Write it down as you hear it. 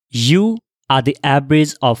You are the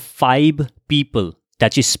average of 5 people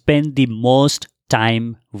that you spend the most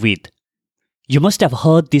time with. You must have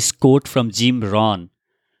heard this quote from Jim Rohn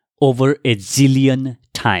over a zillion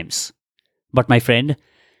times. But my friend,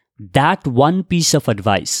 that one piece of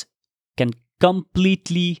advice can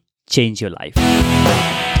completely change your life.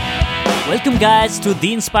 Welcome guys to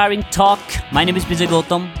The Inspiring Talk. My name is Vijay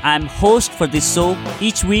Gautam. I'm host for this show.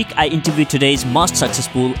 Each week I interview today's most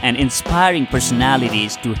successful and inspiring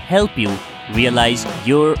personalities to help you realize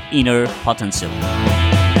your inner potential.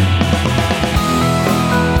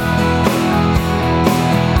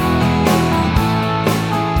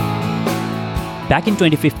 Back in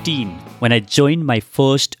 2015, when I joined my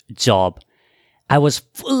first job, I was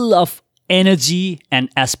full of energy and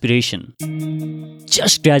aspiration.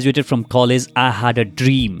 Just graduated from college, I had a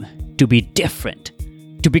dream to be different,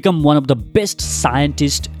 to become one of the best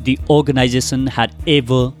scientists the organization had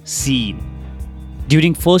ever seen.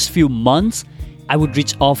 During first few months, I would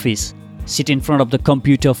reach office, sit in front of the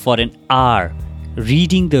computer for an hour,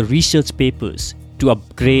 reading the research papers to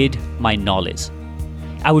upgrade my knowledge.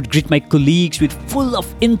 I would greet my colleagues with full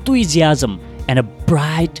of enthusiasm and a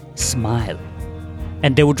bright smile.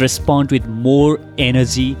 And they would respond with more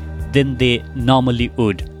energy than they normally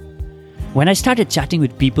would. When I started chatting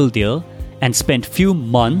with people there and spent few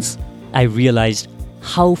months, I realized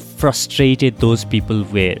how frustrated those people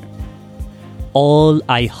were. All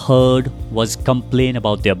I heard was complain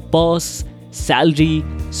about their boss, salary,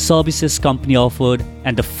 services company offered,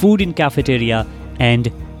 and the food in cafeteria, and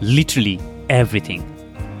literally everything.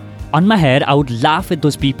 On my head, I would laugh at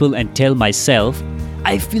those people and tell myself,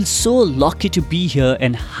 I feel so lucky to be here,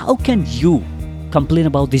 and how can you complain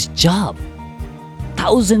about this job?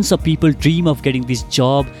 Thousands of people dream of getting this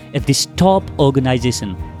job at this top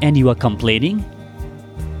organization, and you are complaining?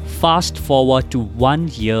 Fast forward to 1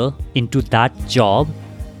 year into that job,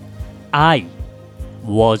 I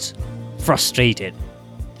was frustrated.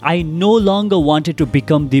 I no longer wanted to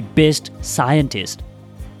become the best scientist.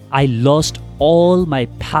 I lost all my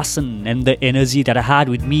passion and the energy that I had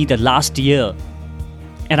with me the last year.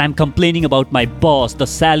 And I'm complaining about my boss, the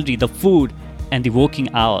salary, the food, and the working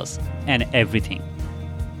hours, and everything.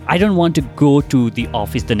 I don't want to go to the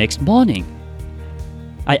office the next morning.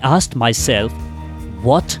 I asked myself,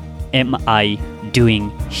 what am I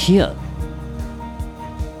doing here?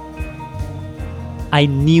 I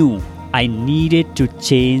knew I needed to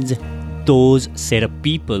change those set of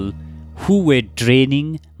people who were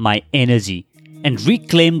draining my energy and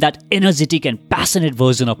reclaim that energetic and passionate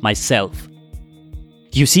version of myself.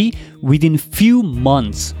 You see, within few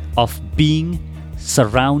months of being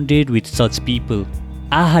surrounded with such people,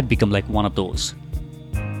 I had become like one of those.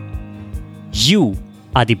 You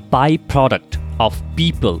are the byproduct of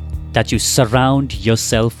people that you surround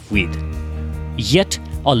yourself with. Yet,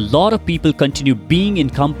 a lot of people continue being in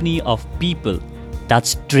company of people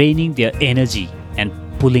that's draining their energy and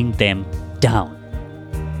pulling them down.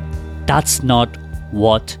 That's not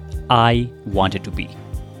what I wanted to be.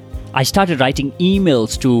 I started writing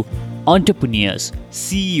emails to entrepreneurs,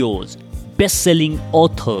 CEOs, best-selling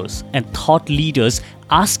authors, and thought leaders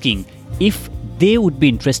asking if they would be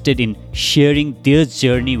interested in sharing their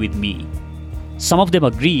journey with me. Some of them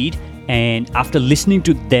agreed, and after listening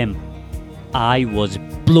to them, I was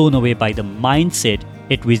blown away by the mindset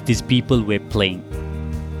at which these people were playing.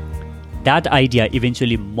 That idea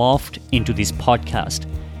eventually morphed into this podcast.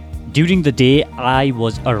 During the day, I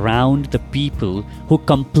was around the people who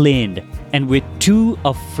complained and were too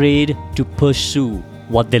afraid to pursue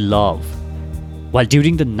what they love. While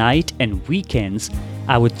during the night and weekends,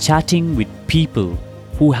 I was chatting with people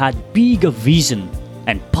who had bigger vision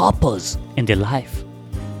and purpose in their life.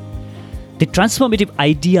 The transformative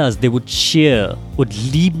ideas they would share would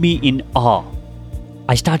leave me in awe.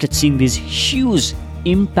 I started seeing this huge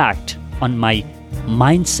impact on my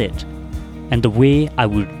mindset and the way I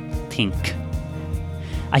would think.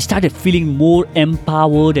 I started feeling more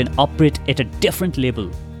empowered and operate at a different level.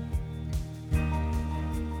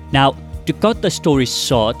 Now, to cut the story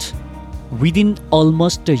short, within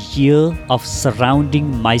almost a year of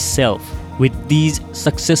surrounding myself with these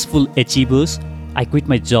successful achievers, I quit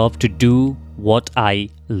my job to do what I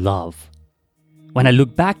love. When I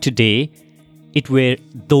look back today, it were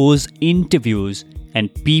those interviews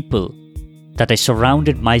and people that I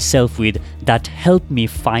surrounded myself with that helped me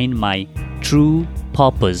find my true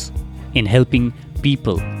purpose in helping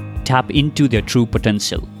people tap into their true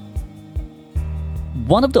potential.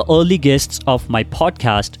 One of the early guests of my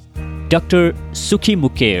podcast, Dr. Sukhi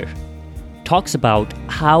Mukherjee, talks about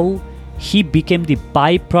how he became the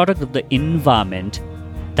byproduct of the environment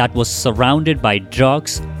that was surrounded by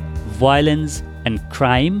drugs, violence, and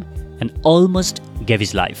crime and almost gave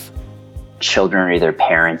his life. Children are either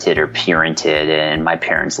parented or parented, and my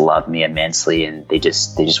parents loved me immensely, and they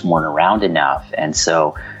just weren't around enough. And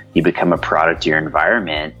so you become a product of your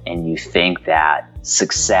environment, and you think that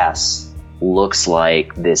success looks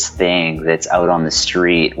like this thing that's out on the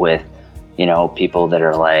street with, people that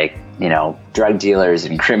are like, drug dealers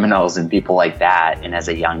and criminals and people like that. And as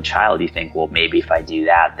a young child, you think, well, maybe if I do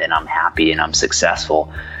that, then I'm happy and I'm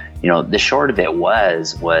successful. The short of it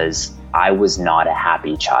was I was not a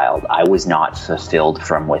happy child. I was not fulfilled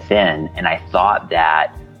from within. And I thought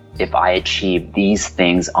that if I achieved these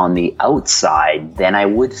things on the outside, then I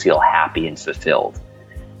would feel happy and fulfilled.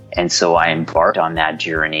 And so I embarked on that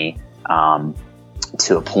journey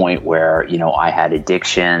to a point where, I had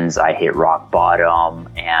addictions, I hit rock bottom,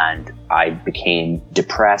 and I became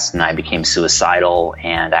depressed and I became suicidal,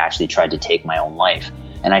 and I actually tried to take my own life.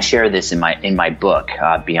 And I share this in my book,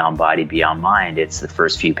 Beyond Body, Beyond Mind. It's the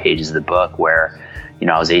first few pages of the book where,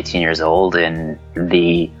 I was 18 years old, and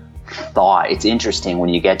the thought, it's interesting when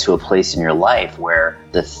you get to a place in your life where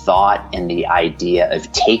the thought and the idea of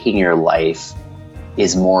taking your life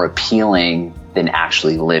is more appealing than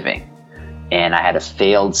actually living. And I had a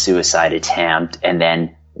failed suicide attempt, and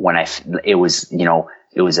then when it was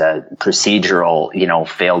a procedural,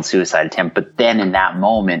 failed suicide attempt. But then in that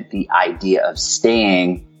moment, the idea of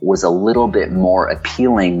staying was a little bit more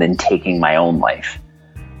appealing than taking my own life.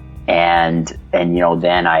 And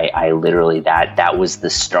then I literally, that was the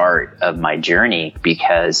start of my journey,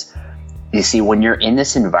 because you see, when you're in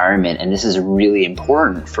this environment, and this is really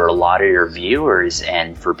important for a lot of your viewers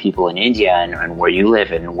and for people in India and where you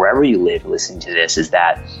live and wherever you live listening to this, is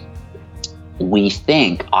that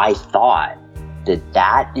I thought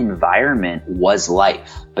that environment was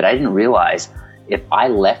life. But I didn't realize if I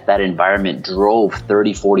left that environment, drove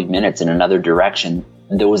 30, 40 minutes in another direction,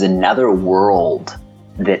 there was another world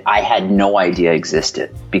that I had no idea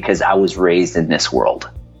existed, because I was raised in this world.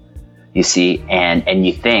 You see, and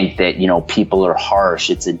you think that, people are harsh.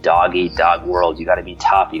 It's a dog-eat-dog world. You got to be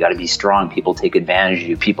tough. You got to be strong. People take advantage of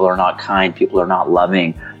you. People are not kind. People are not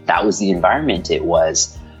loving. That was the environment it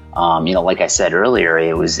was. Like I said earlier,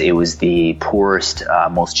 it was the poorest,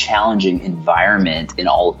 most challenging environment in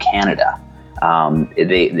all of Canada.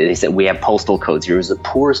 They said we have postal codes. It was the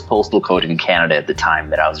poorest postal code in Canada at the time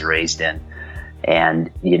that I was raised in.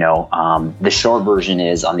 And, the short version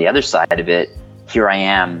is, on the other side of it, here I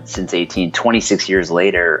am since 26 years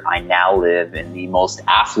later, I now live in the most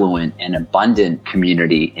affluent and abundant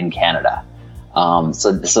community in Canada.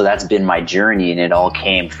 So that's been my journey, and it all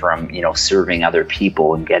came from, serving other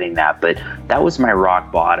people and getting that. But that was my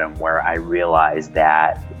rock bottom, where I realized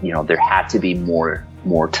that, there had to be more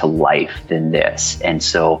to life than this. And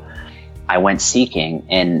so I went seeking,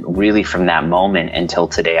 and really from that moment until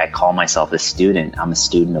today, I call myself a student. I'm a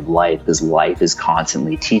student of life, because life is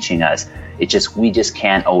constantly teaching us. We just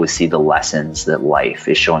can't always see the lessons that life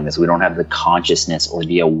is showing us. We don't have the consciousness or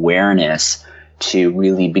the awareness to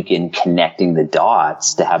really begin connecting the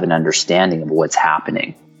dots to have an understanding of what's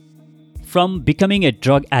happening. From becoming a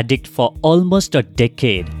drug addict for almost a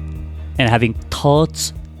decade and having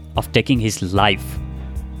thoughts of taking his life,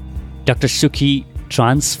 Dr. Sukhi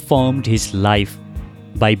transformed his life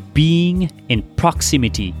by being in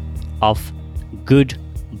proximity of good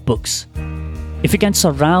books. If you can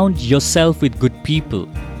surround yourself with good people,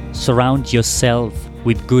 surround yourself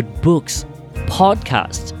with good books,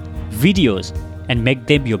 podcasts, videos, and make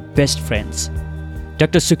them your best friends.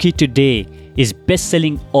 Dr. Sukhi today is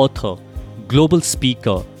best-selling author, global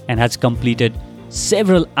speaker, and has completed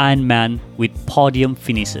several Ironman with podium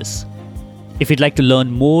finishes. If you'd like to learn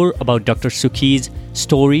more about Dr. Sukhi's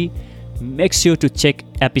story, make sure to check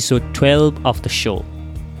episode 12 of the show.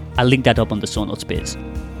 I'll link that up on the show notes page.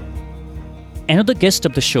 Another guest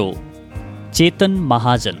of the show, Chetan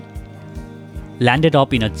Mahajan, landed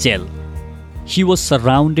up in a jail. He was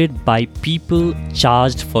surrounded by people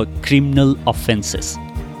charged for criminal offenses.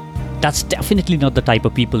 That's definitely not the type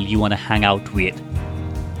of people you want to hang out with.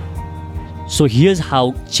 So here's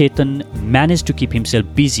how Chetan managed to keep himself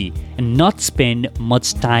busy and not spend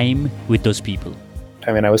much time with those people.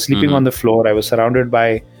 I mean, I was sleeping on the floor. I was surrounded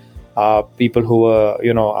by people who were,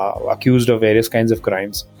 accused of various kinds of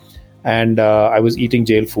crimes. And I was eating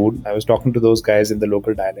jail food. I was talking to those guys in the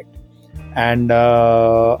local dialect. And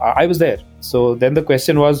I was there. So then the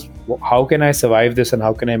question was, how can I survive this and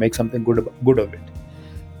how can I make something good of it?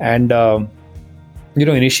 And,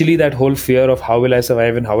 initially that whole fear of how will I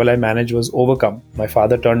survive and how will I manage was overcome. My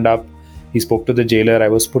father turned up. He spoke to the jailer. I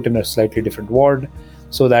was put in a slightly different ward.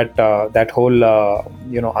 So that whole,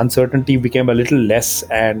 uncertainty became a little less,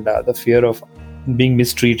 and the fear of being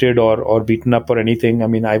mistreated or beaten up or anything. I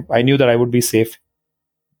mean, I knew that I would be safe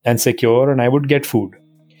and secure and I would get food.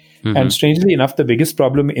 And strangely enough, the biggest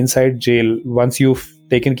problem inside jail, once you've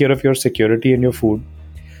taken care of your security and your food,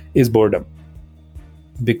 is boredom.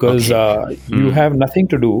 Because you have nothing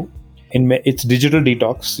to do. It's digital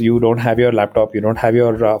detox. You don't have your laptop, you don't have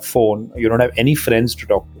your phone, you don't have any friends to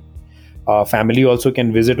talk to. Family also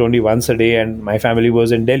can visit only once a day, and my family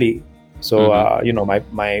was in Delhi. So,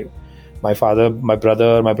 my father, my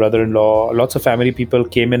brother, my brother-in-law, lots of family people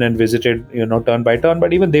came in and visited, turn by turn.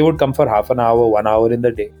 But even they would come for half an hour, 1 hour in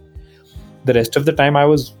the day. The rest of the time, I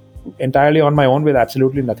was entirely on my own with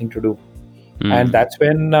absolutely nothing to do. And that's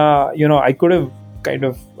when, I could have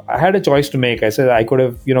I had a choice to make. I said I could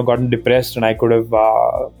have, gotten depressed, and I could have,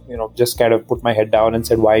 just kind of put my head down and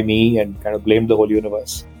said, why me? And kind of blamed the whole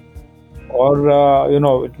universe. Or,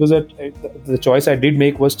 it was the choice I did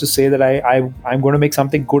make was to say that I'm going to make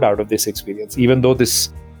something good out of this experience. Even though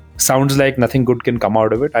this sounds like nothing good can come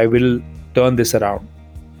out of it, I will turn this around.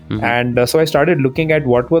 And so I started looking at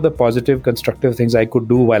what were the positive, constructive things I could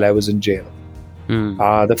do while I was in jail.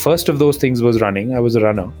 The first of those things was running. I was a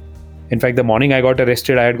runner. In fact, the morning I got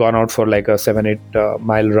arrested, I had gone out for like a 7-8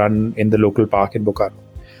 mile run in the local park in Bokaro.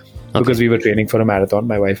 Because we were training for a marathon,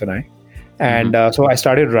 my wife and I. And so I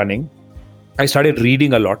started running. I started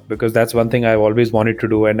reading a lot because that's one thing I've always wanted to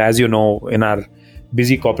do. And as you know, in our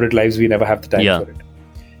busy corporate lives, we never have the time for it.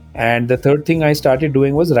 And the third thing I started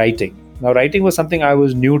doing was writing. Now, writing was something I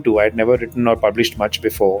was new to. I'd never written or published much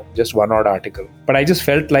before, just one odd article. But I just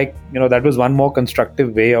felt like, that was one more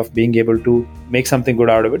constructive way of being able to make something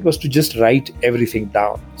good out of it, was to just write everything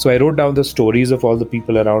down. So I wrote down the stories of all the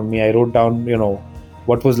people around me. I wrote down,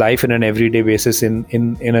 what was life in an everyday basis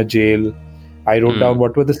in a jail. I wrote down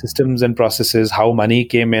what were the systems and processes, how money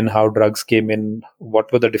came in, how drugs came in,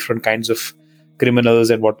 what were the different kinds of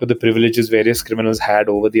criminals and what were the privileges various criminals had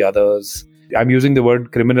over the others. I'm using the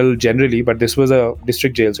word criminal generally, but this was a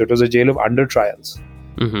district jail, so it was a jail of under trials.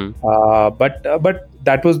 But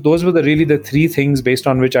those were really the three things based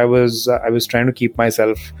on which I was trying to keep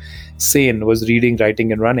myself sane, was reading,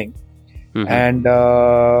 writing, and running. And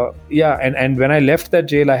and when I left that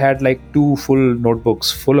jail, I had like 2 full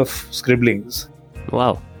notebooks full of scribblings.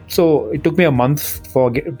 Wow! So it took me a month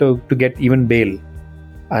to get even bail,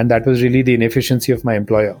 and that was really the inefficiency of my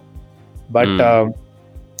employer. But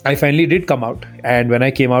I finally did come out, and when I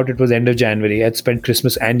came out, it was end of January. I'd spent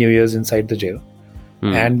Christmas and New Year's inside the jail,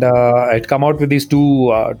 and I'd come out with these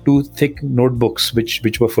two thick notebooks,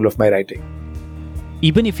 which were full of my writing.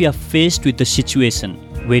 Even if you are faced with a situation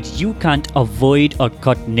where you can't avoid or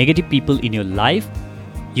cut negative people in your life,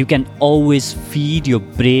 you can always feed your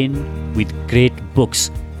brain with great books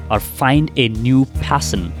or find a new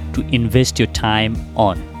passion to invest your time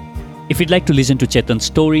on. If you'd like to listen to Chetan's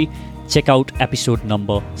story, check out episode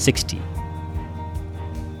number 60.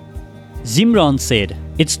 Jim Rohn said,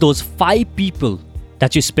 it's those 5 people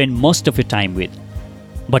that you spend most of your time with.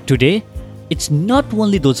 But today, it's not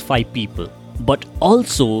only those 5 people, but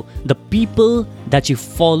also the people that you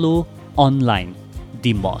follow online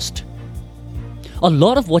the most. A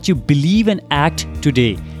lot of what you believe and act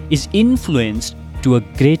today is influenced to a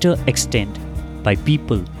greater extent by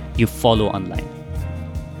people you follow online.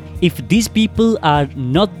 If these people are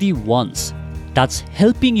not the ones that's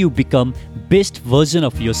helping you become best version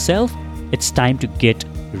of yourself, it's time to get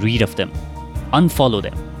rid of them. Unfollow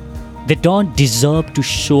them. They don't deserve to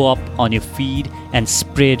show up on your feed and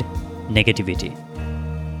spread negativity.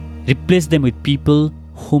 Replace them with people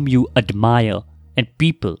whom you admire and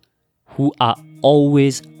people who are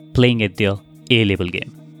always playing at their A-level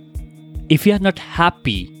game. If you are not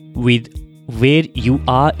happy with where you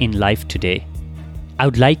are in life today, I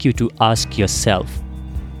would like you to ask yourself,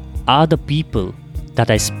 are the people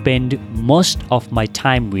that I spend most of my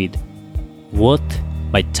time with worth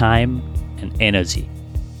my time and energy?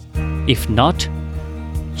 If not,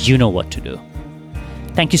 you know what to do.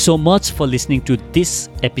 Thank you so much for listening to this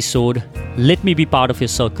episode. Let me be part of your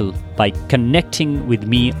circle by connecting with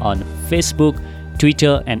me on Facebook,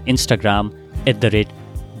 Twitter, and Instagram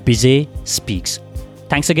 @Bijay Speaks.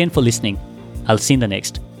 Thanks again for listening. I'll see you in the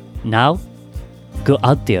next. Now, go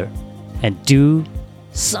out there and do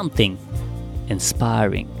something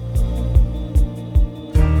inspiring.